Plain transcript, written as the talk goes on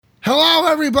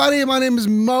Hello, everybody. My name is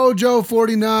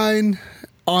Mojo49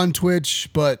 on Twitch,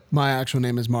 but my actual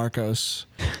name is Marcos.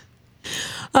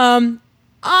 I'm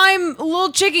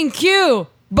Little Chicken Q,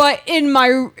 but in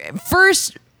my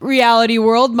first reality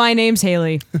world, my name's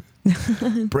Haley.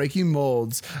 Breaking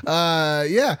molds.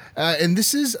 And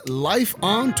this is Life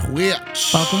on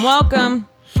Twitch. Welcome.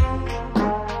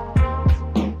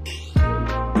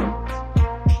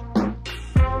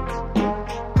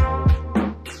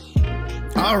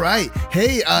 All right.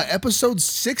 Hey, episode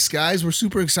 6, guys. We're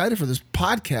super excited for this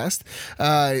podcast.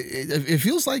 It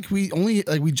feels like we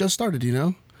just started, you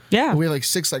know? Yeah. We have like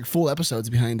 6 full episodes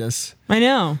behind us. I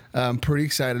know. I'm pretty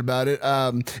excited about it.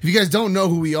 If you guys don't know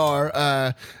who we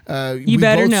are, You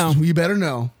better know.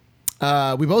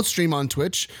 We both stream on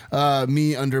Twitch,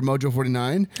 me under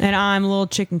Mojo49. And I'm Little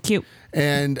Chicken Q.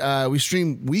 And we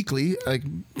stream weekly, like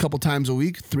a couple times a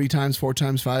week, 3 times, 4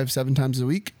 times, 5, 7 times a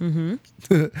week. Mm-hmm.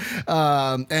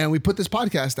 And we put this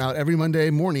podcast out every Monday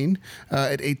morning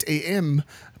at 8 a.m.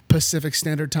 Pacific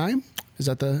Standard Time. Is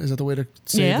that the way to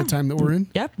say the time that we're in?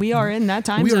 Yep, we are in that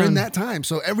time We zone. are in that time.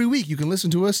 So every week you can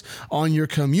listen to us on your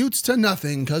commutes to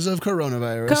nothing because of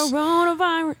coronavirus.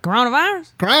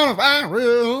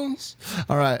 Coronavirus.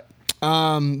 All right.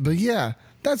 But yeah,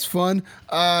 that's fun.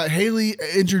 Haley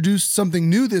introduced something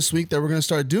new this week that we're going to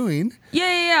start doing.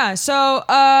 Yeah. So,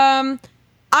 I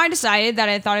decided that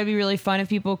I thought it'd be really fun if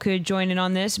people could join in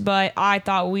on this, but I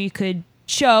thought we could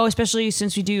show, especially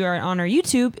since we do on our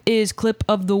YouTube, is clip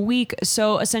of the week.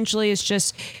 So essentially it's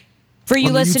just for you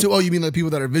listen. Oh, you mean the people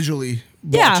that are visually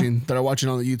watching, that are watching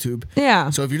on the YouTube. Yeah.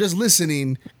 So if you're just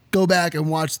listening, go back and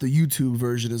watch the YouTube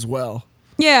version as well.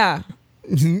 Yeah.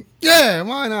 Yeah,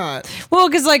 why not? Well,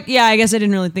 because I guess I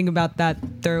didn't really think about that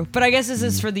through. But I guess this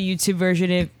is for the YouTube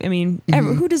version.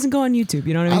 Who doesn't go on YouTube?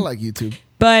 You know what I mean? I like YouTube.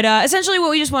 But essentially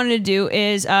what we just wanted to do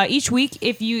is each week,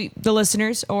 if you, the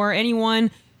listeners or anyone,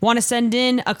 want to send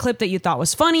in a clip that you thought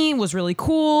was funny, was really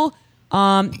cool,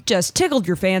 just tickled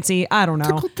your fancy, I don't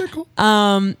know. Tickle.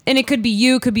 And it could be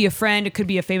you, could be a friend, it could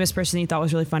be a famous person that you thought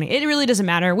was really funny. It really doesn't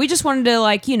matter. We just wanted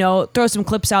to throw some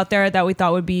clips out there that we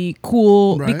thought would be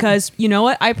cool because you know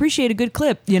what? I appreciate a good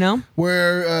clip, you know?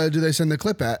 Where do they send the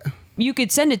clip at? You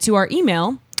could send it to our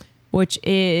email, which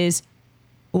is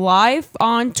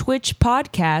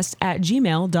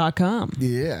liveontwitchpodcast@gmail.com.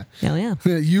 Yeah. Hell yeah.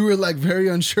 You were very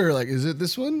unsure. Is it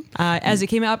this one? As it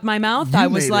came out my mouth, I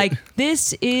was like,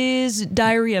 this is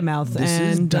diarrhea mouth. This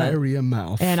is diarrhea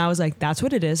mouth. And I was like, that's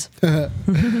what it is. So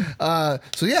go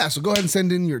ahead and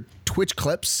send in your Twitch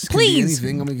clips. Please. Could be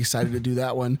anything. I'm excited to do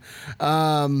that one.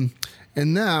 And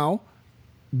now,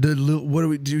 what do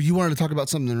we do? You wanted to talk about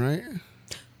something, right?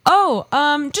 Oh,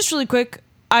 just really quick.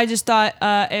 I just thought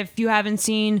if you haven't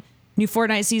seen new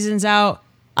Fortnite seasons out,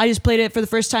 I just played it for the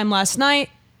first time last night.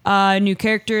 New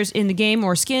characters in the game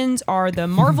or skins are the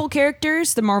Marvel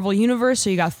characters, the Marvel universe. So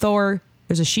you got Thor,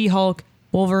 there's a She-Hulk,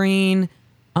 Wolverine.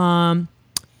 But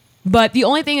the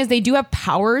only thing is they do have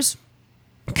powers.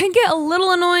 Can get a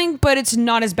little annoying, but it's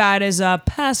not as bad as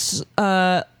past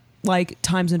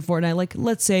times in Fortnite,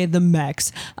 let's say the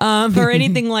mechs, or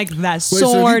anything like that. Wait,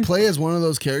 so if you play as one of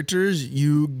those characters,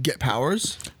 you get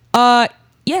powers?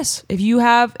 Yes. If you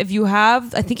have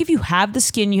the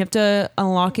skin, you have to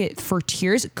unlock it for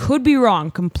tiers. It could be wrong,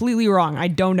 completely wrong. I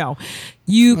don't know.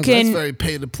 That's very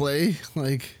pay to play.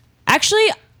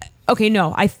 Actually, okay,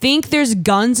 no. I think there's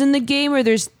guns in the game,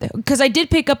 because I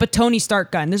did pick up a Tony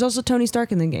Stark gun. There's also Tony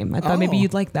Stark in the game. I thought maybe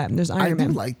you'd like that. And there's Iron Man.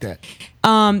 I do like that.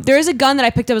 There is a gun that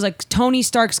I picked up. It was Tony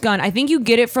Stark's gun. I think you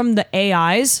get it from the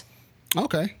AIs.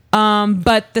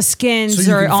 But the skins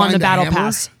are on the battle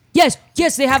pass. Yes,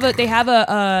 they have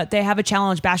a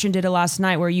challenge. Bastion did it last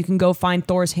night where you can go find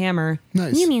Thor's hammer.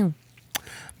 Nice. Mew mew.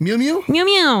 Mew mew? Mew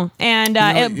mew. And you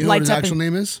know lights what his up. actual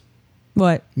name is?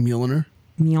 What? Mjolnir.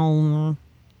 Mjolnir.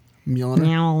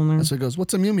 Mjolnir. That's what it goes.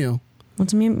 What's a mew mew?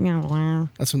 What's a mew mew?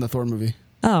 That's from the Thor movie.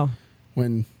 Oh.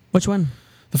 Which one?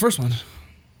 The first one.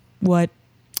 What?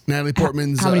 Natalie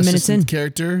Portman's how many minutes in?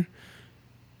 Character.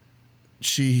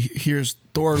 She hears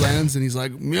Thor lands and he's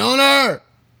like, Mjolnir!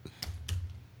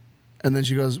 And then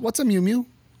she goes, what's a mew mew?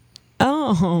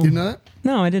 Oh. Did you know that?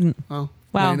 No, I didn't. Oh.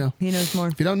 Wow. Now you know. He knows more.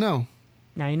 If you don't know.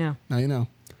 Now you know. Now you know.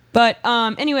 But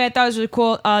anyway, I thought it was really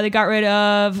cool.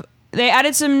 They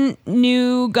added some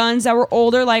new guns that were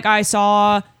older. Like I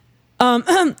saw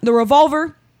the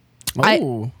revolver.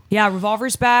 Oh.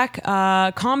 Revolver's back.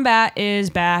 Combat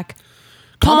is back.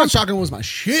 Combat shotgun was my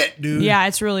shit, dude. Yeah,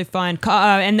 it's really fun.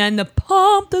 And then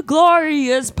the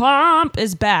glorious pump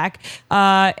is back.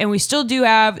 And we still do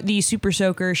have the super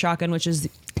soaker shotgun, which is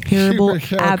terrible,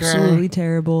 absolutely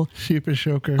terrible. Super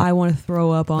soaker. I want to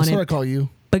throw up on That's it. what I call you.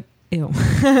 But Ew.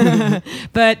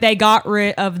 But they got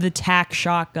rid of the TAC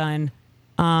shotgun.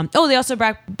 They also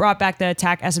brought back the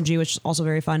TAC SMG, which is also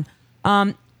very fun.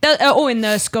 And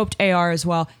the scoped AR as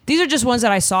well. These are just ones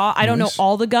that I saw. I don't know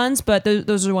all the guns, but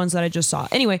those are the ones that I just saw.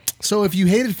 Anyway. So if you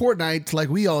hated Fortnite like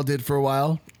we all did for a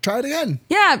while, try it again.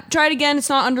 Yeah, try it again. It's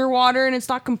not underwater and it's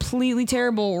not completely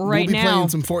terrible right now. We'll be playing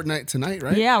some Fortnite tonight,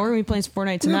 right? Yeah, we're going to be playing some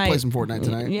Fortnite tonight. We'll play some Fortnite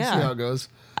tonight. Yeah. See how it goes.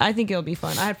 I think it'll be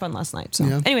fun. I had fun last night. So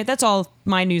anyway, that's all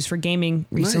my news for gaming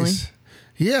recently. Nice.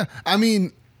 Yeah, I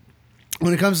mean,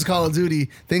 when it comes to Call of Duty,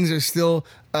 things are still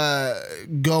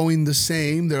going the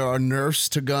same. There are nerfs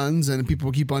to guns, and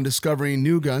people keep on discovering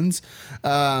new guns.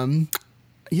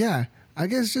 Yeah, I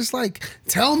guess just like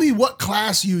tell me what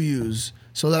class you use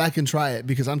so that I can try it,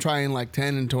 because I'm trying like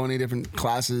 10 and 20 different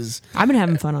classes. I've been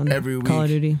having fun on every week. Call of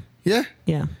Duty. Yeah?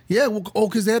 Yeah. Yeah, well,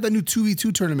 because they had that new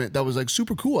 2v2 tournament that was like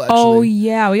super cool, actually. Oh,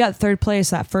 yeah. We got third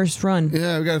place that first run.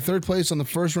 Yeah, we got a third place on the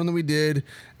first run that we did,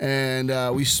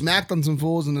 and we smacked on some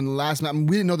fools, and then the last map, we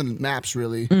didn't know the maps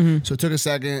really, so it took a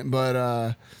second,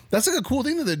 but that's like a cool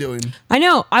thing that they're doing. I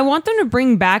know. I want them to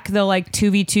bring back the like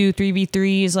 2v2,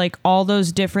 3v3s, like all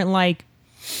those different like...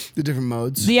 The different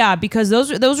modes. Yeah, because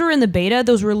those were in the beta.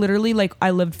 Those were literally like,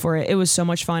 I lived for it. It was so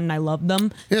much fun, and I loved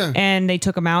them. Yeah. And they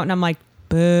took them out, and I'm like,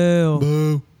 boo.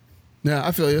 Boo. Yeah,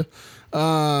 I feel you.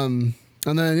 And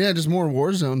then, yeah, just more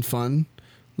Warzone fun.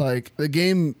 Like, the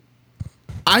game...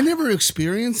 I never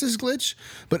experienced this glitch,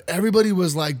 but everybody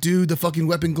was like, dude, the fucking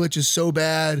weapon glitch is so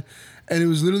bad. And it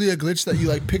was literally a glitch that you,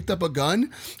 like, picked up a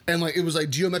gun, and, like, it was, like,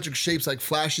 geometric shapes, like,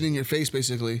 flashing in your face,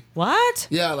 basically. What?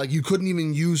 Yeah, like, you couldn't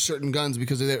even use certain guns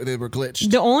because they were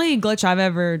glitched. The only glitch I've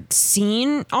ever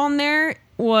seen on there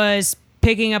was...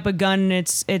 picking up a gun and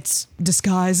it's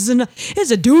disguised as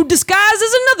it's a dude disguised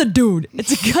as another dude.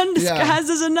 It's a gun disguised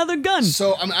as another gun.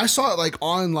 So I mean, I saw it like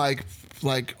on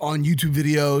YouTube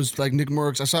videos, like Nick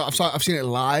Merckx. I've seen it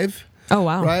live. Oh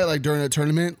wow! Right, like during a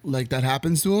tournament, like that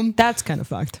happens to him. That's kind of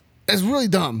fucked. It's really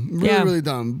dumb, really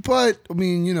dumb. But I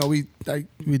mean, you know, we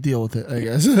deal with it, I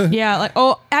guess. Yeah, like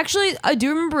actually, I do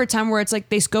remember a time where it's like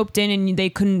they scoped in and they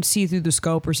couldn't see through the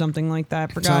scope or something like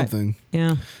that. I forgot. Something.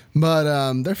 Yeah.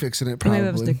 But they're fixing it probably. Maybe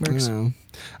that was Nick Merckx.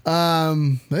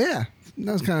 But yeah,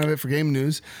 that was kind of it for game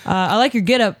news. I like your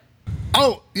getup.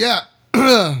 Oh yeah,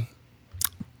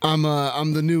 I'm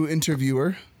the new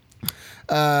interviewer.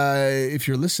 If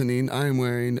you're listening, I'm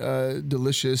wearing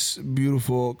delicious,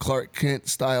 beautiful Clark Kent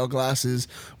style glasses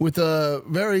with a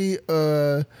very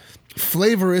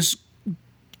flavorous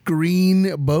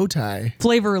green bow tie.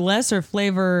 Flavorless or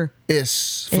flavor?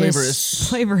 Flavorous.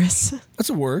 Flavorous. That's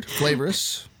a word.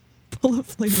 Flavorous. Full of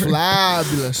flavor.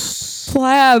 Flabulous.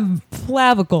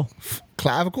 Flavicle.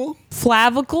 Clavicle?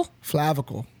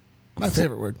 Flavicle. My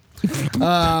favorite word.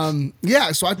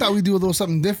 Yeah, so I thought we'd do a little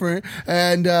something different.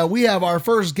 And we have our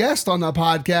first guest on the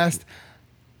podcast.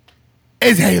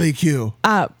 It's Haley Q.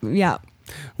 Yeah.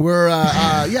 We're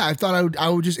I thought I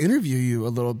would just interview you a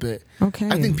little bit. Okay.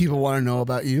 I think people want to know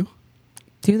about you.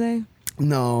 Do they?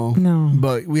 No.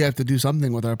 But we have to do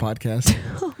something with our podcast.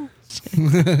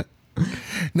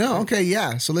 No, okay,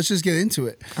 yeah. So let's just get into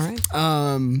it. All right.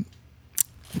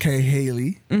 Okay,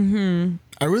 Haley. Mm-hmm.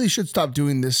 I really should stop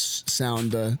doing this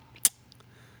sound.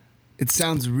 It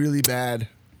sounds really bad,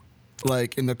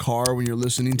 like in the car when you're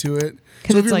listening to it.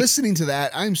 So if you're listening to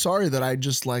that, I'm sorry that I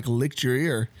just like licked your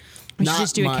ear. We should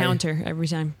just do a counter every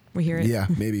time we hear it. Yeah,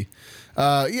 maybe.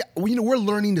 Well, we're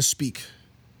learning to speak.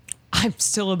 I'm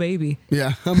still a baby.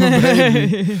 Yeah, I'm a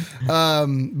baby.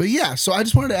 But yeah, so I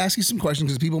just wanted to ask you some questions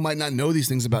because people might not know these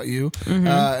things about you. Mm-hmm.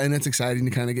 And it's exciting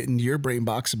to kind of get into your brain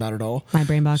box about it all. My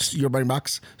brain box. Your brain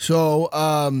box. So,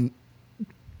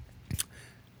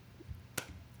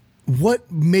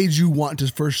 what made you want to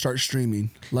first start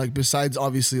streaming? Like, besides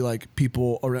obviously like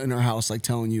people in our house like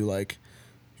telling you like,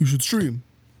 you should stream.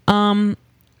 Well,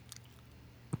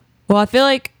 I feel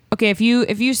like, okay, if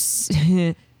you've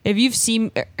seen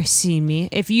me,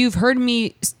 if you've heard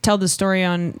me tell the story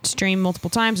on stream multiple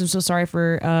times, I'm so sorry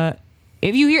for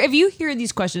if you hear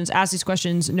these questions, ask these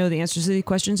questions, know the answers to these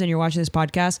questions, and you're watching this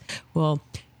podcast. Well,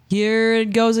 here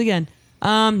it goes again.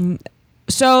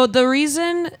 So the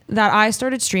reason that I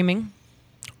started streaming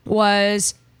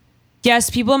was, yes,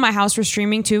 people in my house were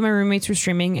streaming too. My roommates were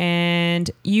streaming,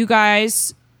 and you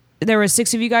guys, there were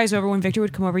 6 of you guys over when Victor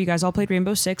would come over. You guys all played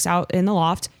Rainbow Six out in the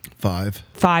loft. 5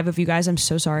 of you guys. I'm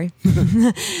so sorry.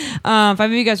 5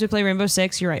 of you guys would play Rainbow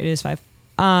Six. You're right. It is 5.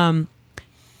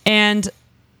 And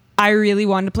I really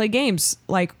wanted to play games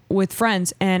like with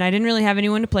friends, and I didn't really have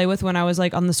anyone to play with when I was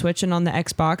like on the Switch and on the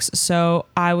Xbox. So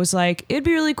I was like, it'd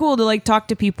be really cool to like talk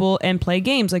to people and play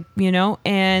games, like, you know.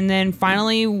 And then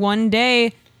finally one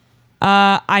day,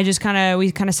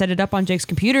 we kind of set it up on Jake's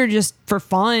computer just for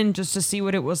fun, just to see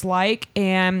what it was like.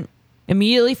 And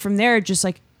immediately from there, just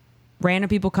like random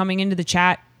people coming into the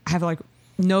chat. I have like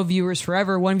no viewers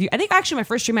forever. One view. I think actually my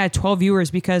first stream I had 12 viewers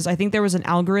because I think there was an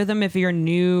algorithm. If you're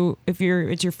new,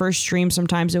 it's your first stream,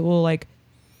 sometimes it will like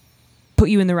put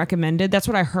you in the recommended. That's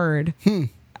what I heard.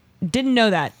 Didn't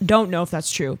know that. Don't know if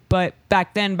that's true. But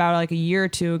back then, about like a year or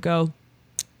two ago,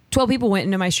 12 people went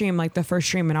into my stream, like the first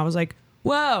stream, and I was like,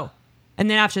 whoa. And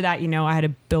then after that, I had to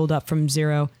build up from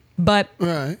zero. But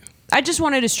right. I just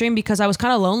wanted to stream because I was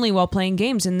kind of lonely while playing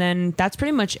games, and then that's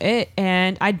pretty much it.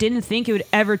 And I didn't think it would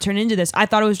ever turn into this. I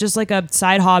thought it was just like a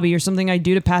side hobby or something I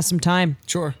do to pass some time.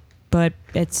 Sure. But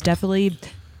it's definitely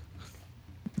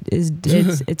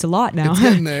it's a lot now. It's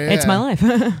getting there, yeah. It's my life.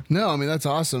 No, I mean that's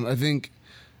awesome. I think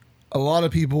a lot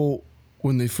of people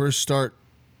when they first start,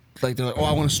 like they're like, oh,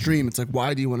 I want to stream. It's like,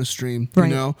 why do you want to stream? Right.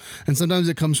 You know? And sometimes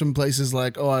it comes from places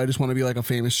like, oh, I just want to be like a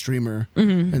famous streamer.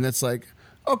 Mm-hmm. And that's like,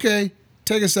 okay,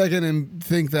 take a second and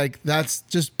think like that's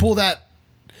just pull that.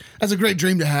 That's a great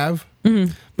dream to have,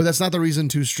 but that's not the reason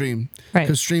to stream. Right.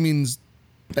 Because streaming's,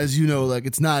 as you know, like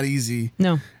it's not easy.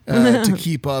 No. To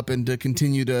keep up and to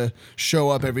continue to show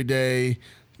up every day,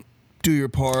 do your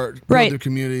part, build Right. your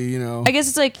community. I guess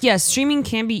it's like, yes, streaming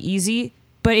can be easy,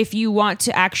 but if you want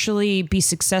to actually be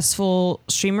successful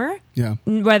streamer, Yeah.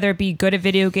 whether it be good at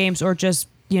video games or just,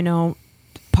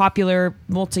 popular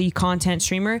multi-content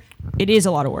streamer, it is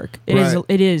a lot of work. Right.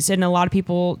 It is. And a lot of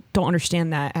people don't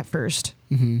understand that at first.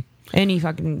 Mm-hmm. Any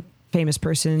fucking famous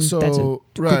person could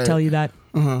tell you that.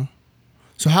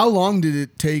 So how long did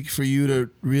it take for you to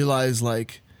realize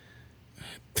like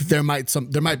there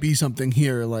might be something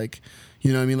here? Like,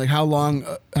 you know what I mean? Like how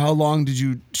long did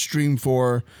you stream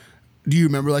for? Do you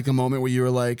remember like a moment where you were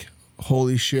like,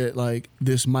 holy shit, like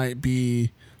this might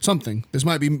be something. This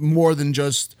might be more than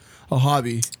just a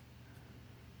hobby.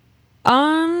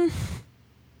 I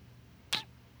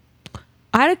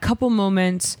had a couple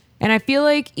moments, and I feel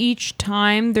like each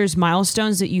time there's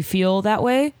milestones that you feel that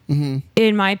way. Mm-hmm.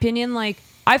 In my opinion, like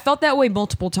I felt that way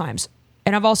multiple times,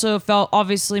 and I've also felt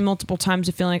obviously multiple times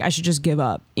of feeling like I should just give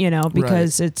up,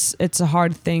 because Right. it's a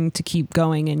hard thing to keep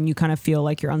going, and you kind of feel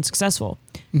like you're unsuccessful.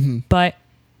 Mm-hmm. But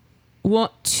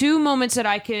two moments that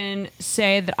I can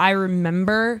say that I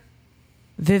remember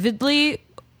vividly,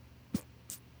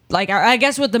 like I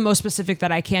guess what the most specific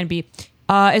that I can be,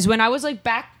 is when I was like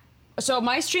back. So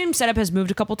my stream setup has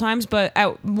moved a couple times, but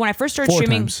when I first started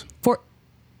streaming, times.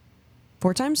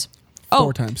 Four times.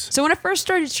 Four times. So when I first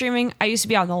started streaming, I used to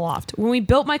be out in the loft. When we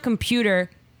built my computer,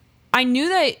 I knew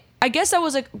that. I guess that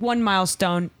was like one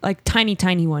milestone, like tiny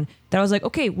one. That I was like,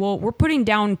 okay, well, we're putting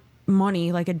down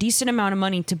money, like a decent amount of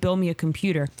money to build me a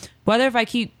computer. Whether if I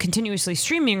keep continuously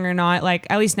streaming or not, like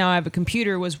at least now I have a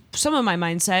computer was some of my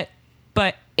mindset,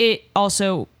 but it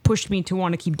also pushed me to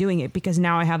want to keep doing it because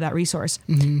now I have that resource.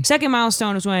 Mm-hmm. Second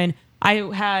milestone was when I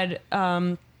had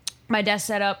my desk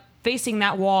set up facing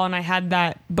that wall and I had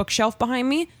that bookshelf behind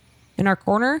me in our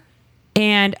corner.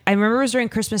 And I remember it was during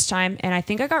Christmas time and I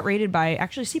think I got rated by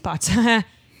actually CPOTS.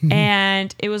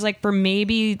 And it was like for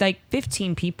maybe like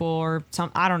 15 people or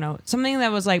I don't know, something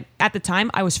that was like at the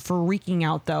time I was freaking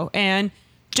out though. And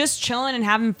just chilling and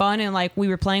having fun. And like we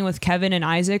were playing with Kevin and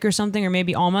Isaac or something, or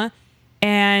maybe Alma.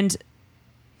 And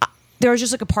there was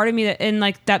just like a part of me that, and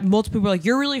like that multiple people were like,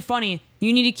 you're really funny.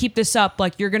 You need to keep this up.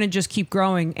 Like you're going to just keep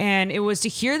growing. And it was to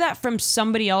hear that from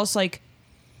somebody else, like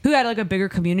who had like a bigger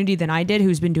community than I did,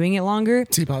 who's been doing it longer.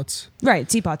 Teapots. Right.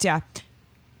 Teapots. Yeah.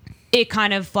 It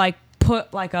kind of like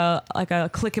put like a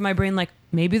click in my brain. Like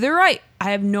maybe they're right.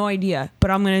 I have no idea,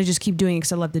 but I'm going to just keep doing it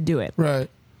because I love to do it. Right.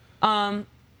 I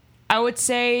would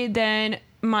say then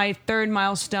my third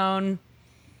milestone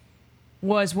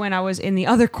was when I was in the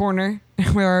other corner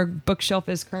where our bookshelf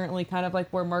is currently, kind of like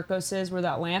where Marcos is, where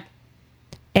that lamp.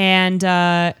 And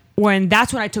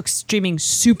that's when I took streaming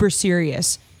super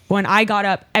serious. When I got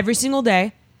up every single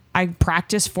day, I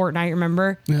practiced Fortnite,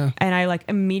 remember? Yeah. And I like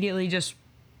immediately just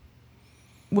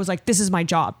was like, this is my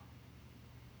job.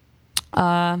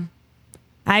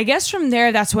 I guess from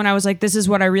there, that's when I was like, this is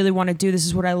what I really want to do. This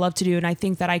is what I love to do. And I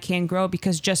think that I can grow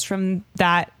because just from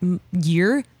that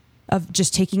year of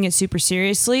just taking it super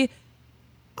seriously,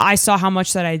 I saw how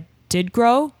much that I did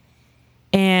grow.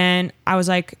 And I was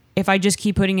like, if I just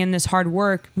keep putting in this hard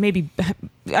work, maybe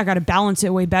I got to balance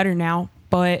it way better now.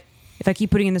 But if I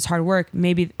keep putting in this hard work,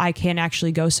 maybe I can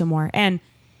actually go somewhere. And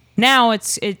now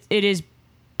it is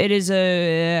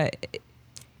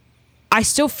I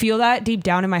still feel that deep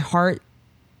down in my heart.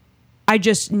 I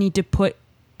just need to put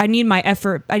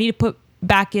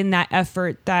back in that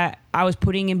effort that I was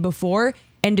putting in before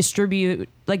and distribute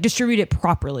it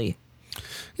properly.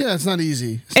 Yeah, it's not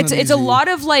easy. It's not a easy. lot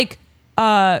of like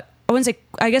I wouldn't say,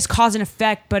 I guess, cause and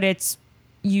effect, but it's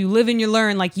you live and you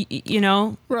learn, like you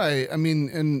know. Right. I mean,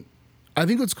 and I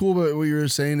think what's cool about what you were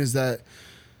saying is that,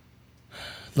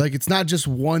 like, it's not just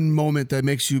one moment that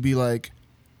makes you be like,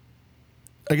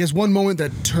 I guess one moment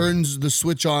that turns the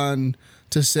switch on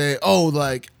to say, oh,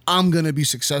 like, I'm gonna be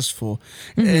successful,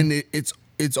 and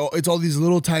it's all these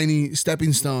little tiny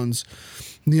stepping stones.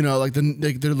 You know, like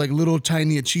they're like little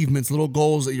tiny achievements, little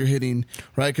goals that you're hitting,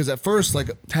 right? Because at first, like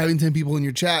having 10 people in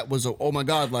your chat was, oh my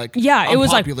god, like Yeah, it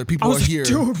was popular. like People I was are like, here,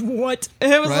 dude, what?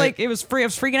 It was Right? like it was free. I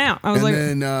was freaking out. I was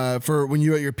and like, then for when you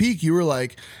were at your peak, you were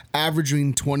like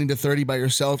averaging 20 to 30 by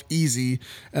yourself, easy.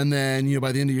 And then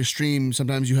by the end of your stream,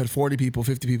 sometimes you had 40 people,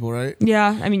 50 people, right?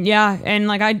 yeah. I mean, yeah, and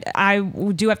like I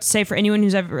do have to say, for anyone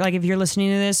who's ever, like, if you're listening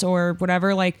to this or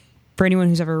whatever, like, for anyone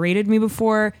who's ever rated me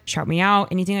before, shout me out,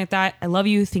 anything like that, I love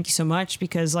you. Thank you so much,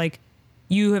 because like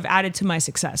you have added to my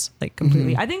success, like,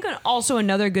 completely. I think also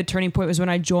another good turning point was when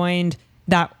I joined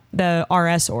the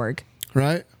RS org.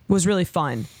 Right. Was really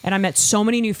fun, and I met so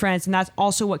many new friends, and that's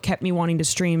also what kept me wanting to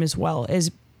stream as well, is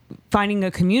finding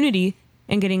a community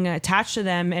and getting attached to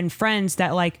them and friends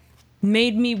that like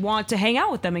made me want to hang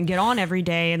out with them and get on every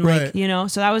day, and like, Right.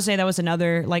 so I would say that was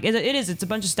another, like, it's a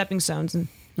bunch of stepping stones. And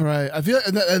Right. I feel,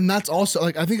 and that's also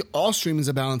like, I think all streaming is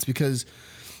a balance, because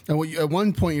at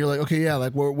one point you're like, okay, yeah,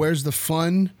 like where's the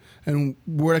fun, and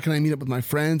where can I meet up with my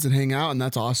friends and hang out, and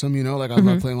that's awesome, like I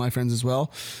love playing with my friends as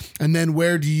well. And then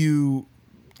where do you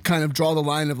kind of draw the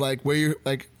line of like where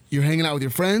you're hanging out with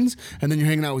your friends and then you're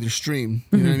hanging out with your stream?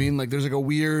 You know what I mean? Like there's like a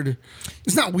weird,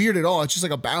 it's not weird at all. It's just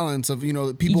like a balance of,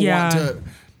 people Yeah. want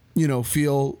to,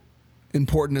 feel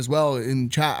important as well in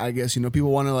chat, I guess.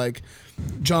 People want to like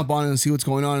jump on and see what's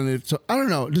going on, and so I don't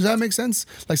know, does that make sense?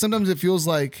 Like sometimes it feels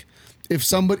like if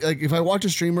somebody, like if I watch a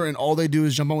streamer and all they do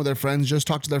is jump on with their friends, just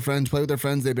talk to their friends, play with their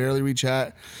friends, they barely read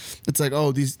chat, it's like,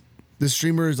 oh, this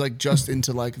streamer is like just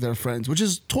into like their friends, which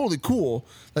is totally cool,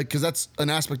 like, because that's an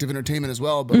aspect of entertainment as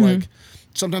well, but like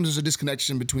sometimes there's a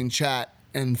disconnection between chat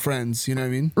and friends, you know what I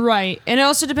mean? right, and it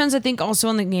also depends, I think, also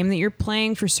on the game that you're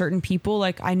playing. For certain people,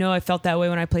 like, I know I felt that way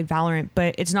when I played Valorant,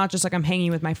 but it's not just like I'm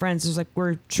hanging with my friends. It's like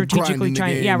we're strategically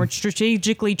Grinding the game. we're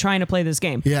strategically trying to play this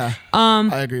game. Yeah.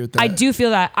 I agree with that. I do feel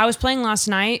that. I was playing last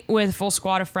night with a full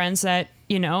squad of friends that,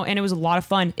 and it was a lot of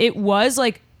fun. It was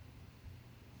like,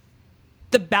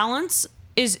 the balance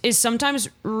is sometimes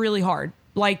really hard.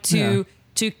 Like to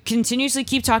continuously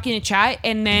keep talking to chat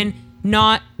and then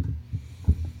not,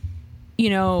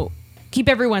 keep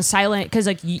everyone silent. Because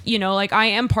like, like I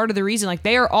am part of the reason, like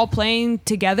they are all playing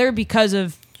together because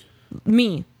of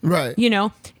me. Right.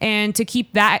 And to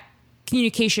keep that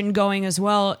communication going as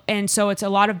well. And so it's a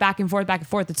lot of back and forth.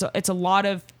 It's a lot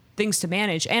of things to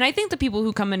manage. And I think the people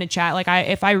who come into chat, like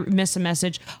if I miss a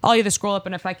message, I'll either scroll up,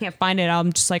 and if I can't find it,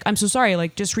 I'm just like, I'm so sorry.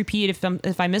 Like just repeat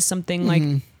if I miss something. Like,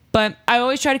 but I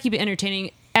always try to keep it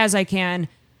entertaining as I can.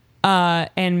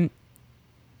 And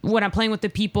when I'm playing with the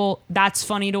people, that's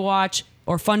funny to watch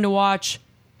or fun to watch.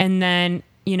 And then,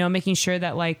 making sure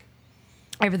that like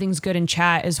everything's good in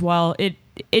chat as well.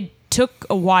 It took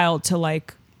a while to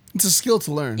like, it's a skill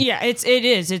to learn. yeah, it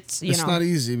is. It's not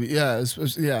easy, but yeah,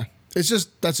 it's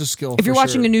just, that's a skill. if you're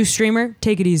watching a new streamer,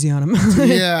 take it easy on them.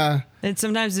 yeah. It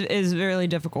sometimes is really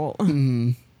difficult.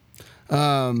 No,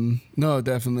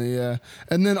 definitely. Yeah.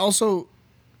 And then also,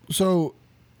 so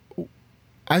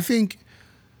I think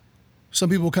some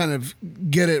people kind of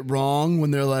get it wrong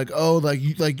when they're like, oh, like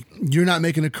you're not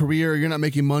making a career, you're not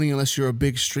making money unless you're a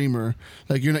big streamer.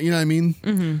 Like you're not, you know what I mean?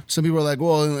 Mm-hmm. Some people are like,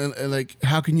 well, and like,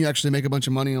 how can you actually make a bunch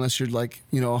of money unless you're like,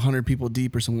 100 people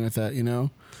deep or something like that,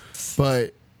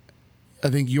 But I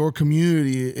think your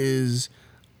community is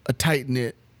a tight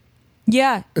knit.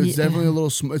 Yeah. It's definitely a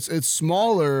little, it's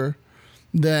smaller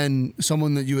than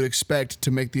someone that you would expect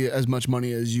to make as much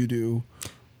money as you do.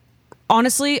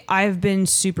 Honestly, I've been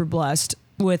super blessed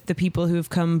with the people who've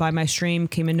come by my stream,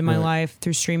 came into my life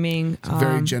through streaming. It's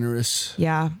very generous.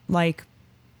 Yeah, like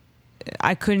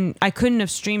I couldn't have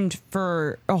streamed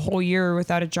for a whole year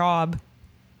without a job.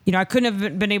 I couldn't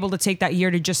have been able to take that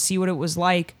year to just see what it was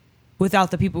like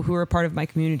without the people who were a part of my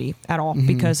community at all,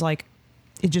 because like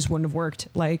it just wouldn't have worked.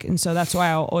 Like, and so that's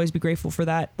why I'll always be grateful for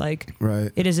that. Like, right.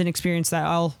 It is an experience that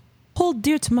I'll hold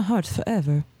dear to my heart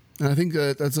forever. And I think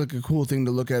that's like a cool thing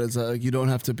to look at, is that like you don't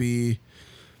have to be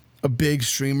a big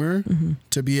streamer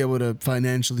to be able to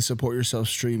financially support yourself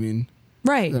streaming.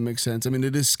 Right. That makes sense. I mean,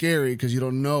 it is scary because you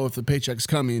don't know if the paycheck's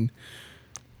coming.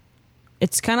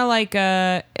 It's kind of like,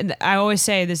 I always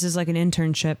say this is like an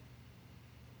internship.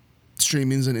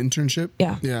 Streaming's an internship?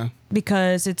 Yeah. Yeah.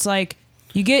 Because it's like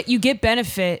you get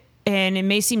benefit and it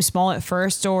may seem small at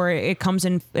first, or it comes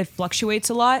in, it fluctuates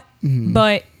a lot,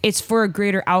 but it's for a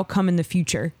greater outcome in the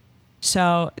future.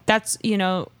 So that's,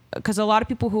 because a lot of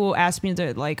people who ask me,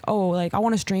 they're like, oh, like I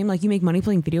want to stream, like you make money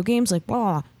playing video games, like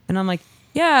blah, and I'm like,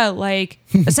 yeah, like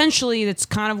essentially that's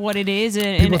kind of what it is.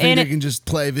 And People think and they can just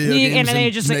play video games and they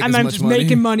just like, make I'm as much just money.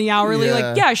 making money hourly. Yeah.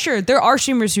 Like, yeah, sure. There are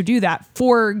streamers who do that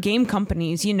for game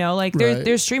companies, like Right.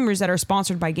 there's streamers that are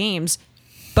sponsored by games,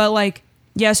 but like,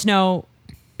 yes, no,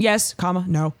 yes, comma,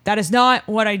 no, that is not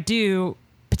what I do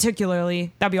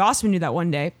particularly. That'd be awesome to do that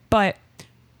one day, but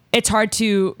it's hard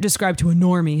to describe to a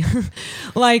normie.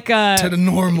 Like, to the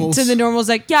normals. to the normals,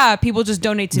 like, yeah, people just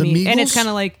donate to The me. And it's Meagles? kind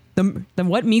of like the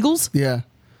what? Meagles? Yeah.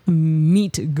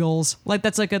 Meat gulls. Like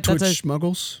that's like Twitch that's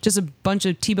smuggles. just a bunch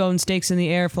of T-bone steaks in the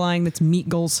air flying. That's meat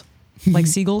gulls. Like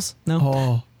seagulls? No.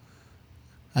 Oh,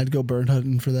 I'd go bird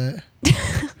hunting for that.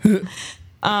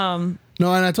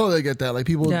 No, and I totally get that. Like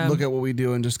people Yeah. look at what we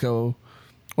do and just go,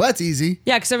 "Well, that's easy."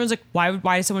 Yeah, because everyone's like,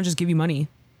 why does someone just give you money?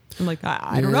 I'm like,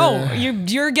 I don't know.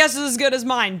 Your guess is as good as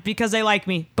mine because they like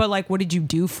me. But like, what did you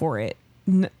do for it?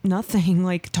 Nothing.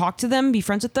 Like, talk to them, be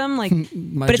friends with them. Like,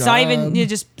 My but it's not even.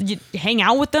 job. You hang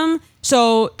out with them.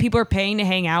 So people are paying to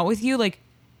hang out with you. Like,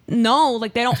 no,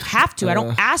 like they don't have to. I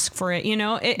don't ask for it.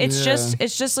 It's Yeah.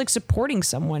 just like supporting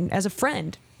someone as a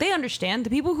friend. They understand.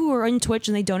 The people who are on Twitch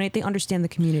and they donate, they understand the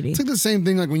community. It's like the same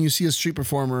thing. Like when you see a street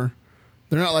performer,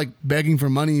 they're not like begging for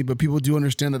money, but people do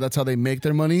understand that that's how they make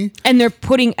their money. And they're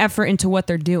putting effort into what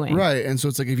they're doing. Right. And so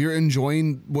it's like if you're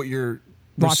enjoying what you're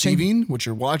Watching. receiving, what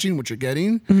you're watching, what you're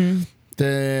getting,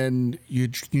 then you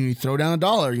throw down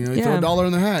 $1. You Yeah. throw $1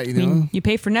 in their hat. I mean, you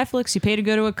pay for Netflix, you pay to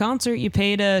go to a concert, you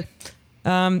pay to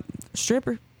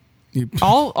stripper. You-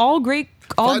 All great,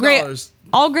 $5.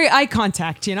 all great eye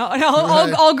contact. Right.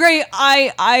 All great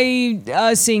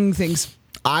eye seeing things,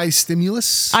 eye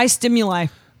stimulus. eye stimuli.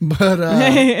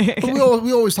 But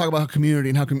we always talk about community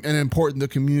and how and important the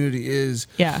community is.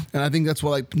 Yeah. And I think that's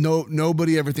why like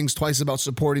nobody ever thinks twice about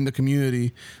supporting the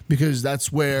community because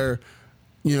that's where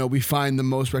we find the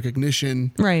most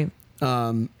recognition. Right.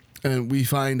 And we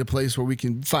find a place where we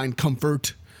can find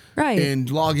comfort. Right. And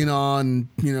logging on,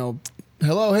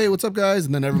 hello, hey, what's up, guys?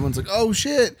 And then everyone's like, oh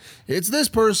shit, it's this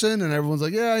person, and everyone's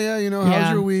like, yeah, how's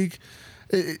Yeah. your week?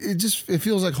 It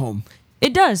feels like home.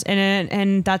 It does,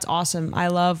 and that's awesome. I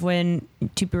love when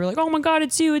people are like, "Oh my god,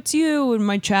 it's you!" in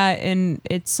my chat, and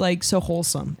it's like so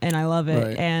wholesome, and I love it.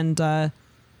 Right. And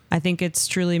I think it's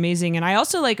truly amazing. And I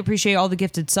also like appreciate all the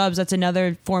gifted subs. That's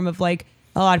another form of like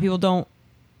a lot of people don't.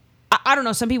 I don't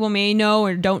know. Some people may know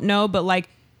or don't know, but like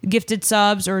gifted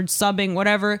subs or subbing,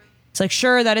 whatever. It's like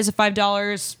sure that is a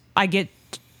 $5. I get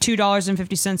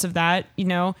 $2.50 of that.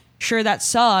 Sure that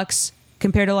sucks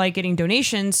compared to like getting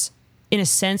donations. In a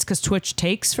sense, because Twitch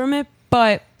takes from it,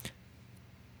 but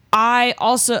I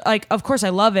also like, of course I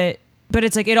love it, but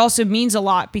it's like, it also means a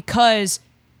lot because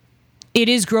it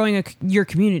is growing your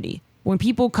community. When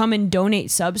people come and donate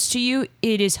subs to you,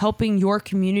 it is helping your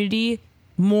community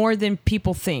more than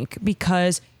people think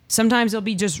because sometimes they'll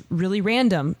be just really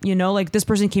random, like this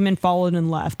person came in, followed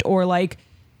and left, or like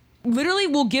literally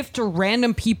will gift to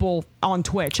random people on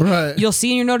Twitch. Right. You'll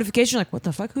see in your notification, like, what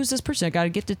the fuck? Who's this person? I got a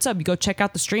gifted sub. You go check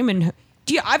out the stream and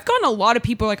I've gotten a lot of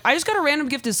people like, I just got a random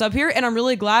gifted sub here and I'm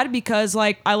really glad because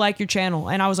like, I like your channel.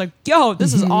 And I was like, yo,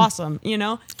 this is awesome,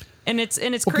 And it's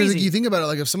Because crazy. like, you think about it,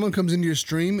 like if someone comes into your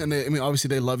stream and obviously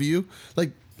they love you.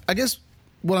 Like, I guess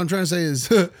what I'm trying to say is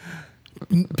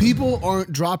people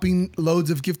aren't dropping loads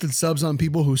of gifted subs on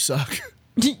people who suck.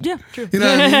 Yeah, true. You know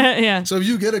what I mean? Yeah. So if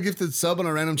you get a gifted sub on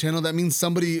a random channel, that means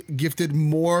somebody gifted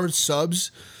more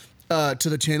subs to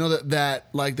the channel that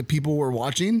like the people were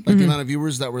watching, like the amount of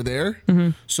viewers that were there.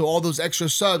 So all those extra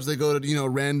subs, they go to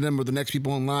random or the next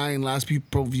people in line, last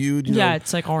people viewed. Yeah,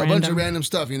 it's like all a bunch of random. random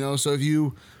stuff. So if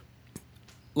you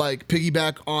like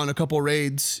piggyback on a couple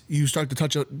raids, you start to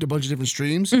touch a bunch of different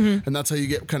streams, and that's how you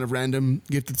get kind of random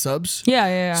gifted subs.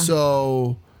 Yeah.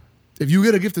 So if you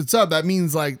get a gifted sub, that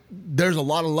means like there's a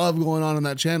lot of love going on in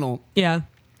that channel, Yeah.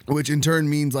 which in turn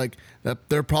means like that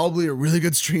they're probably a really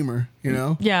good streamer,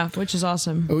 Yeah, which is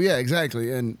awesome. Oh yeah,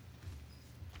 exactly. And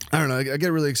I don't know, I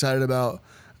get really excited about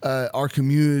our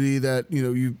community that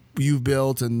you've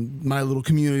built and my little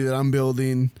community that I'm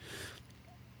building.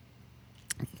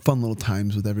 Fun little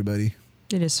times with everybody.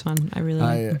 It is fun. I really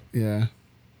like it. Yeah.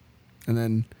 And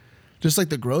then just like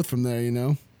the growth from there,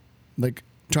 like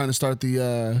trying to start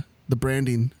the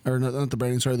branding, or not the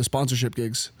branding, sorry, the sponsorship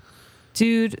gigs,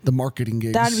 Dude, the marketing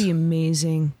gigs. that'd be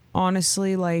amazing.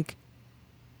 Honestly, like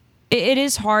it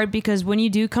is hard because when you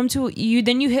do come to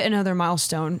then you hit another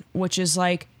milestone, which is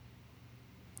like,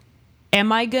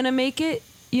 am I gonna make it?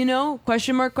 you know,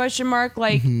 question mark.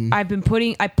 Like I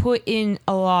put in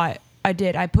a lot. I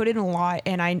did. I put in a lot,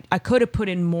 and I could have put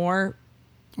in more.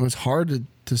 Well, it's hard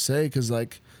to say because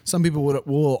like some people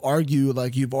will argue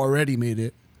like you've already made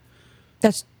it.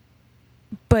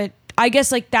 But I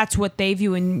guess like that's what they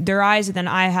view in their eyes, and then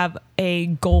I have a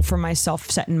goal for myself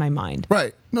set in my mind.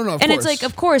 Right. No, of and course. It's like,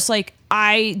 of course, like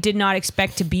I did not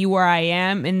expect to be where I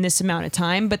am in this amount of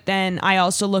time, but then I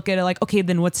also look at it like, okay,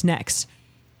 then what's next?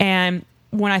 And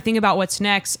when I think about what's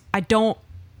next, I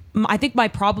think my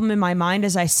problem in my mind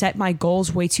is I set my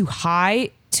goals way too high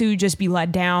to just be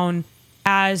let down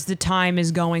as the time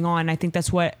is going on. I think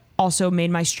that's what also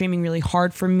made my streaming really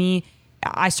hard for me.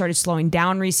 I started slowing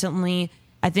down recently.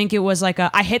 I think it was like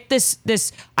I hit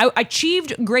I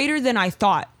achieved greater than I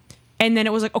thought. And then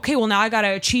it was like, okay, well now I got to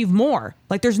achieve more.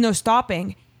 Like there's no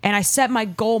stopping. And I set my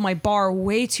goal, my bar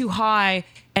way too high.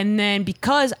 And then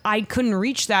because I couldn't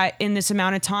reach that in this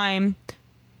amount of time,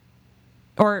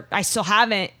 or I still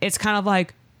haven't, it's kind of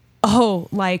like, oh,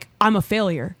 like I'm a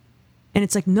failure. And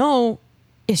it's like, no,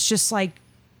 it's just like,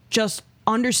 just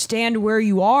understand where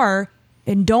you are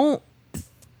and don't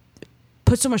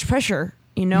put so much pressure,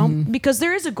 you know, because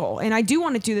there is a goal. And I do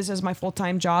want to do this as my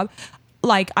full-time job.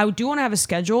 Like I do want to have a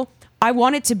schedule. I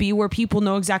want it to be where people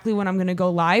know exactly when I'm going to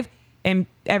go live and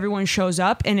everyone shows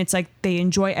up and it's like they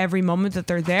enjoy every moment that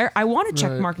they're there. I want a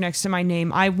check mark next to my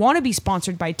name. I want to be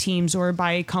sponsored by teams or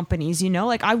by companies, you know,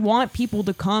 like I want people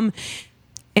to come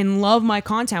and love my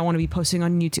content. I want to be posting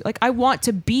on YouTube. Like I want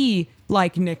to be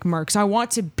like Nick Mercs. I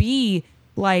want to be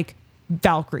like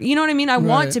Valkyrie. You know what I mean? I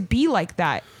want to be like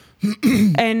that.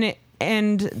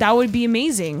 and that would be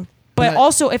amazing. But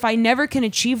also, if I never can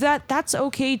achieve that, that's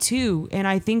okay too. And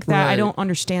I think that I don't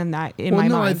understand that in my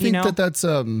mind. I think that's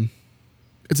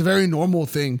it's a very normal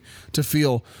thing to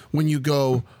feel when you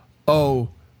go, oh,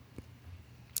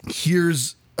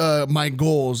 here's my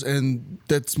goals, and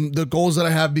that's the goals that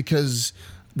I have because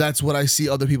that's what I see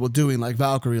other people doing, like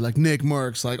Valkyrie, like Nick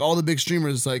Mercs, like all the big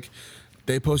streamers, like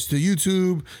they post to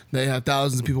YouTube, they have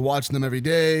thousands of people watching them every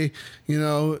day, you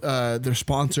know, they're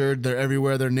sponsored, they're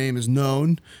everywhere, their name is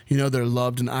known, you know, they're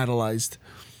loved and idolized.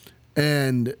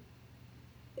 And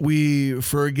we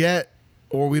forget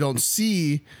or we don't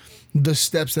see the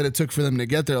steps that it took for them to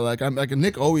get there. Like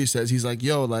Nick always says, he's like,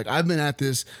 yo, like I've been at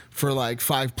this for like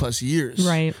 5+ years.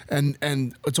 Right.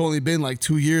 And it's only been like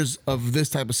 2 years of this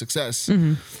type of success.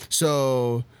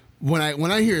 So when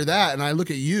I hear that and I look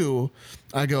at you,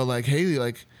 I go like, Haley,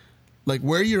 like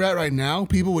where you're at right now,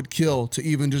 people would kill to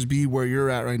even just be where you're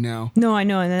at right now. No, I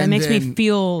know. And that makes me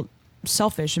feel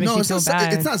selfish. It makes me feel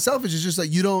bad. It's not selfish. It's just like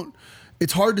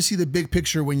it's hard to see the big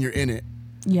picture when you're in it.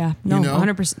 Yeah, no, you know?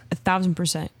 100%,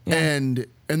 1,000%. Yeah. And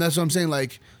that's what I'm saying.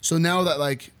 Like, so now that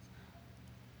like,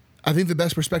 I think the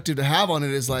best perspective to have on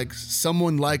it is like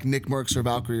someone like Nick Mercs or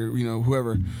Valkyrie or, you know,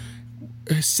 whoever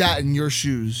sat in your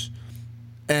shoes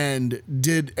and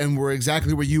were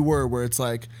exactly where you were, where it's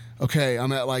like, okay,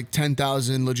 I'm at like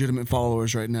 10,000 legitimate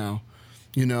followers right now.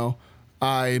 You know,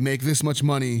 I make this much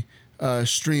money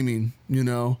streaming, you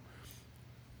know.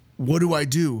 What do I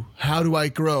do? How do I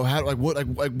grow?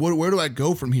 Where do I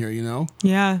go from here, you know?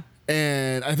 Yeah.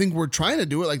 And I think we're trying to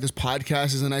do it. Like this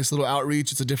podcast is a nice little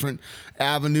outreach. It's a different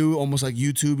avenue, almost like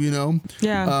YouTube, you know?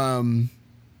 Yeah.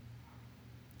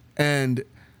 And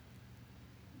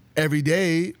every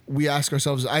day we ask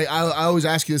ourselves, I always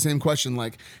ask you the same question,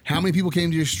 like how many people came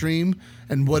to your stream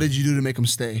and what did you do to make them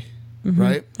stay?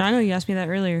 Right? I know you asked me that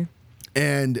earlier.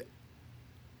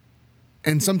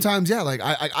 And sometimes, yeah, like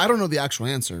I don't know the actual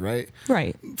answer, right?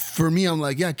 Right. For me, I'm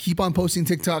like, yeah, keep on posting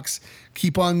TikToks,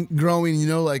 keep on growing, you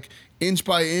know, like inch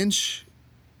by inch,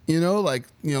 you know, like,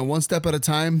 you know, one step at a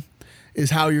time is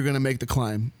how you're gonna make the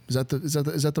climb. Is that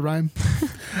the rhyme?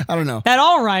 I don't know. That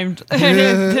all rhymed. Dr.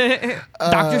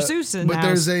 Seuss. But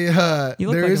there's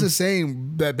a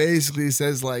saying that basically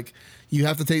says like you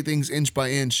have to take things inch by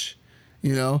inch,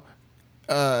 you know.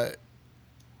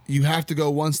 You have to go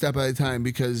one step at a time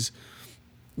because,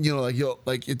 you know,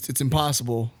 like it's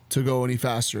impossible to go any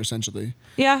faster, essentially.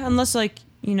 Yeah, unless like,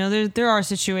 you know, there are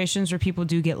situations where people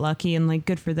do get lucky and like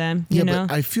good for them. You know,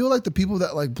 but I feel like the people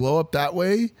that like blow up that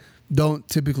way don't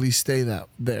typically stay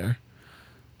there.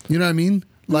 You know what I mean?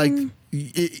 Like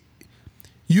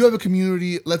you have a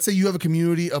community. Let's say you have a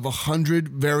community of 100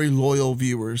 very loyal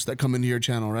viewers that come into your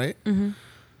channel, right?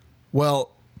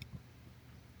 Well,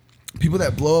 people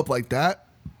that blow up like that,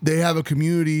 they have a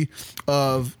community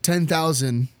of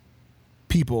 10,000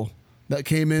 people that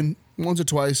came in once or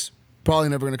twice, probably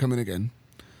never going to come in again,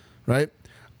 right?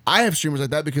 I have streamers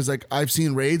like that because like I've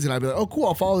seen raids and I'd be like, oh cool,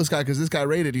 I'll follow this guy because this guy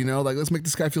raided, you know, like let's make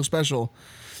this guy feel special.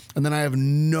 And then I have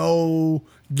no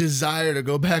desire to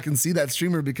go back and see that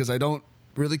streamer because I don't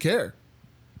really care.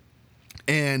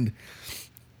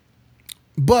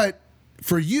 But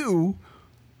for you,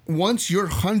 once your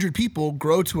 100 people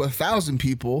grow to 1,000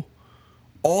 people,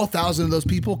 all 1,000 of those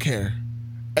people care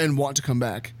and want to come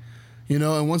back, you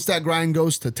know. And once that grind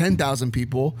goes to 10,000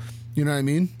 people, you know what I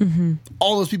mean? Mm-hmm.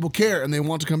 All those people care and they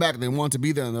want to come back. They want to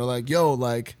be there and they're like, yo,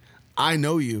 like, I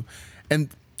know you. And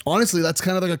honestly, that's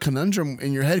kind of like a conundrum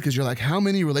in your head because you're like, how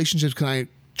many relationships can I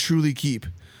truly keep?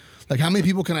 Like, how many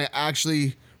people can I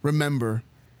actually remember?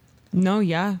 No,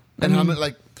 yeah. And how many,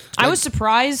 like I was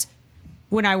surprised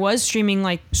when I was streaming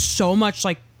like so much,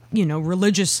 like, you know,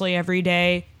 religiously every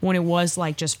day when it was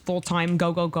like just full time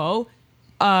go.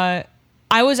 I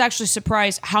was actually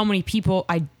surprised how many people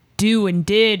I do and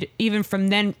did even from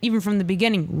the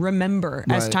beginning remember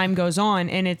as time goes on.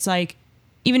 And it's like,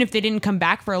 even if they didn't come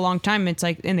back for a long time, it's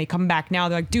like, and they come back now,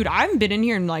 they're like, dude, I haven't been in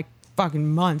here in like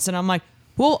fucking months. And I'm like,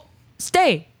 well,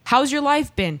 stay. How's your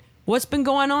life been? What's been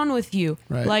going on with you?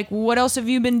 Right. Like, what else have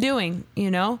you been doing?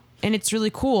 You know? And it's really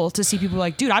cool to see people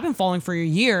like, dude, I've been following for a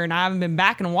year and I haven't been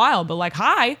back in a while, but like,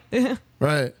 hi.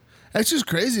 Right. It's just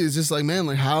crazy. It's just like, man,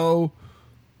 like how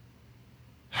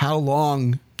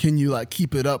long can you like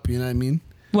keep it up? You know what I mean?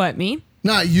 What, me?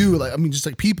 Not you, like I mean, just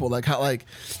like people, like how, like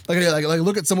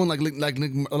look at someone like Nick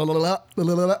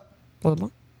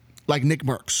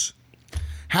Merckx.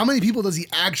 How many people does he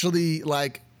actually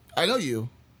like? I know you,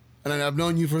 and I've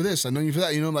known you for this. I've known you for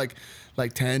that. You know,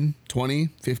 like 10, 20,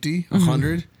 50,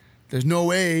 100. There's no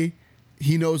way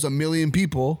he knows 1 million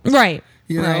people, right?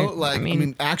 You know, right. like I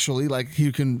mean, actually, like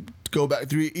he can go back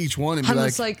through each one and be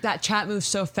it's like that chat moves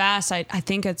so fast. I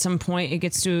think at some point it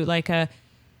gets to like a.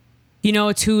 You know,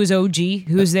 it's who is OG,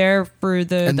 who's there for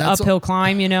the uphill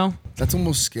climb, you know? That's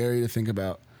almost scary to think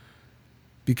about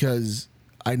because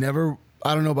I don't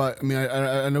know about, I mean,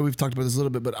 I know we've talked about this a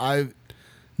little bit, but I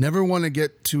never want to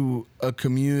get to a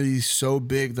community so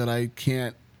big that I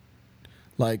can't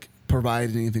like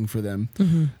provide anything for them.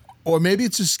 Mm-hmm. Or maybe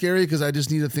it's just scary because I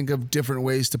just need to think of different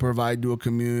ways to provide to a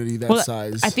community that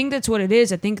size. I think that's what it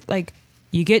is. I think like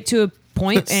you get to a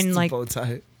point and like. Bow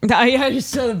tie. Yeah, I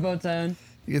just saw the bow tie on.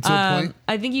 You get to a point?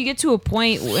 I think you get to a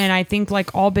point, and I think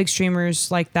like all big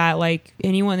streamers like that, like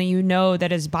anyone that you know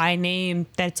that is by name,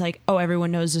 that's like, oh,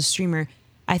 everyone knows this streamer.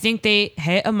 I think they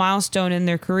hit a milestone in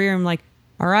their career and like,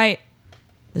 all right,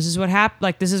 this is what happened.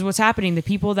 Like, this is what's happening. The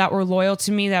people that were loyal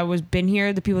to me, that was been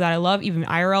here, the people that I love, even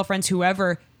IRL friends,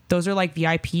 whoever, those are like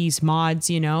VIPs, mods,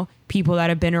 you know, people that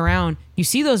have been around. You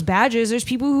see those badges. There's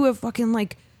people who have fucking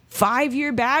like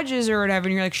 5-year badges or whatever,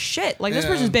 and you're like, shit, like this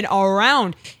person's been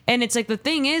around. And it's like, the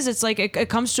thing is, it's like it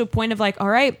comes to a point of like, all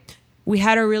right, we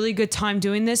had a really good time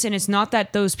doing this, and it's not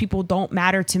that those people don't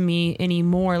matter to me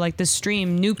anymore. Like the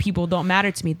stream, new people don't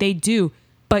matter to me. They do,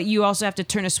 but you also have to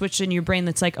turn a switch in your brain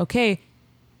that's like, okay,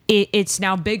 it's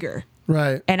now bigger,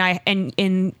 right? And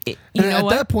you know at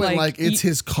what? that point, like it's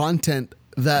his content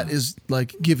that is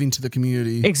like giving to the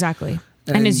community, exactly.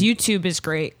 And his YouTube is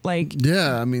great. Like,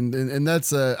 yeah, I mean, and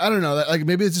that's I don't know, like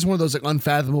maybe it's just one of those like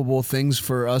unfathomable things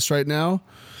for us right now.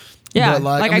 Yeah, but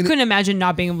like I mean, I couldn't imagine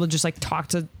not being able to just like talk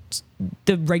to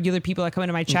the regular people that come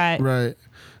into my chat. Right.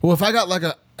 Well, if I got like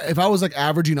if I was like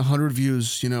averaging 100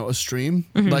 views, you know, a stream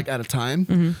like at a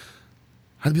time,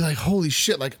 I'd be like, holy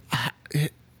shit, like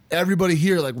everybody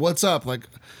here, like what's up, like,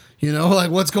 you know,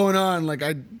 like what's going on, like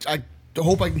I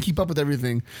hope I can keep up with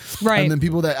everything. Right. And then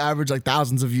people that average like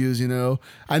thousands of views, you know,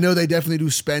 I know they definitely do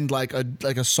spend like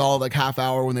a solid like half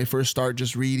hour when they first start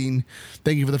just reading.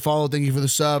 Thank you for the follow. Thank you for the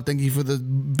sub. Thank you for the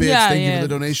bits. Thank you for the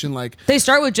donation. Like they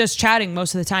start with just chatting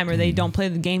most of the time, or they don't play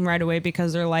the game right away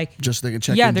because they're like, just they can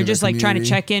check. Yeah, they're just like trying to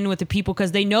check in with the people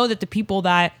because they know that the people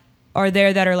that are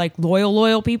there that are like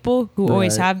loyal people who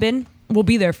always have been will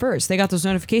be there first. They got those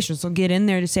notifications. They'll get in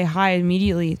there to say hi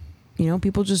immediately. You know,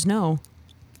 people just know.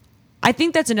 I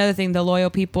think that's another thing. The loyal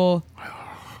people.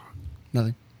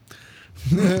 Nothing.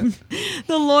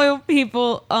 The loyal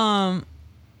people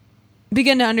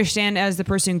begin to understand as the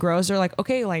person grows. They're like,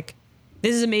 okay, like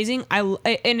this is amazing.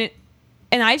 And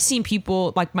I've seen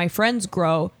people like my friends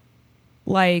grow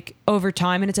like over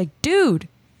time, and it's like, dude,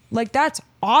 like that's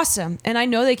awesome. And I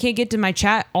know they can't get to my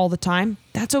chat all the time.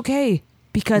 That's okay.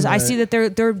 Because I see that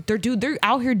they're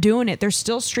out here doing it. They're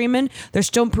still streaming. They're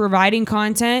still providing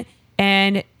content.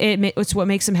 And it's what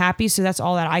makes them happy. So that's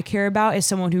all that I care about, is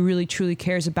someone who really truly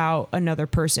cares about another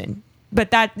person.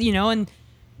 But that, you know, and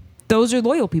those are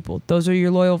loyal people. Those are your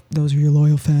loyal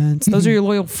fans. Those are your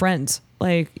loyal friends,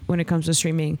 like when it comes to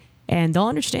streaming, and they'll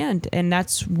understand. And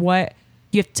that's what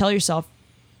you have to tell yourself.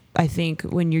 I think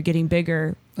when you're getting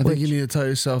bigger. I think you need to tell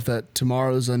yourself that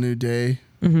tomorrow's a new day.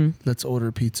 Let's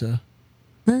order pizza.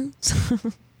 Let's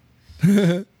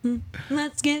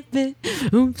get fit.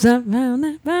 Oops, I found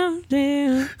that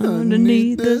fountain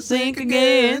underneath the sink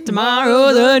again.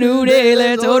 Tomorrow's a new day.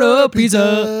 Let's order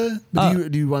pizza. Do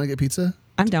you want to get pizza?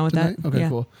 I'm down with tonight? that. Okay,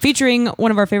 cool. Featuring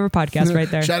one of our favorite podcasts right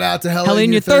there. Shout out to Hella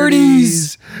in Your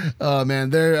 30s. Oh,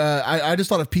 man. I just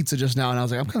thought of pizza just now, and I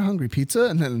was like, I'm kind of hungry. Pizza?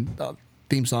 And then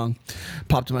theme song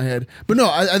popped in my head. But no,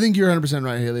 I think you're 100%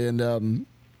 right, Haley. And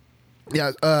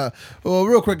yeah, well,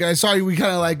 real quick, guys. Sorry, we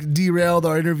kind of like derailed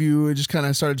our interview. We just kind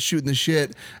of started shooting the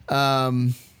shit.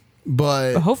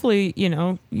 But hopefully,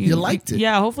 you liked it.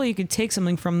 Yeah, hopefully you could take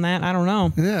something from that. I don't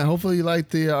know. Yeah, hopefully you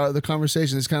liked the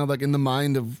conversation. It's kind of like in the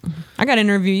mind of. I got to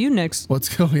interview you next.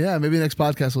 Let's go. Yeah, maybe next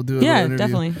podcast we'll do it. Yeah,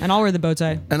 definitely. And I'll wear the bow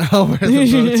tie. And I'll wear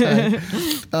the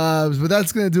bow tie. But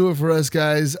that's going to do it for us,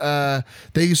 guys.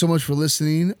 Thank you so much for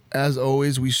listening. As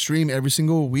always, we stream every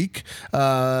single week.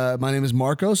 My name is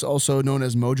Marcos, also known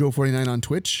as Mojo49 on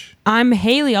Twitch. I'm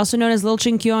Haley, also known as Lil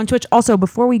Chin Q on Twitch. Also,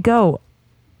 before we go,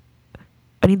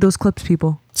 I need those clips,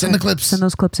 people. Send the clips. Send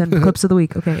those clips in. Clips of the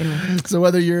week. Okay, anyway. So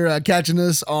whether you're catching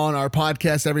us on our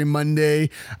podcast every Monday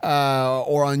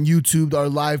or on YouTube, our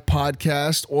live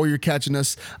podcast, or you're catching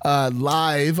us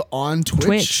live on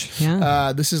Twitch.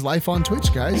 Yeah. This is Life on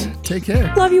Twitch, guys. Take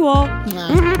care. Love you all.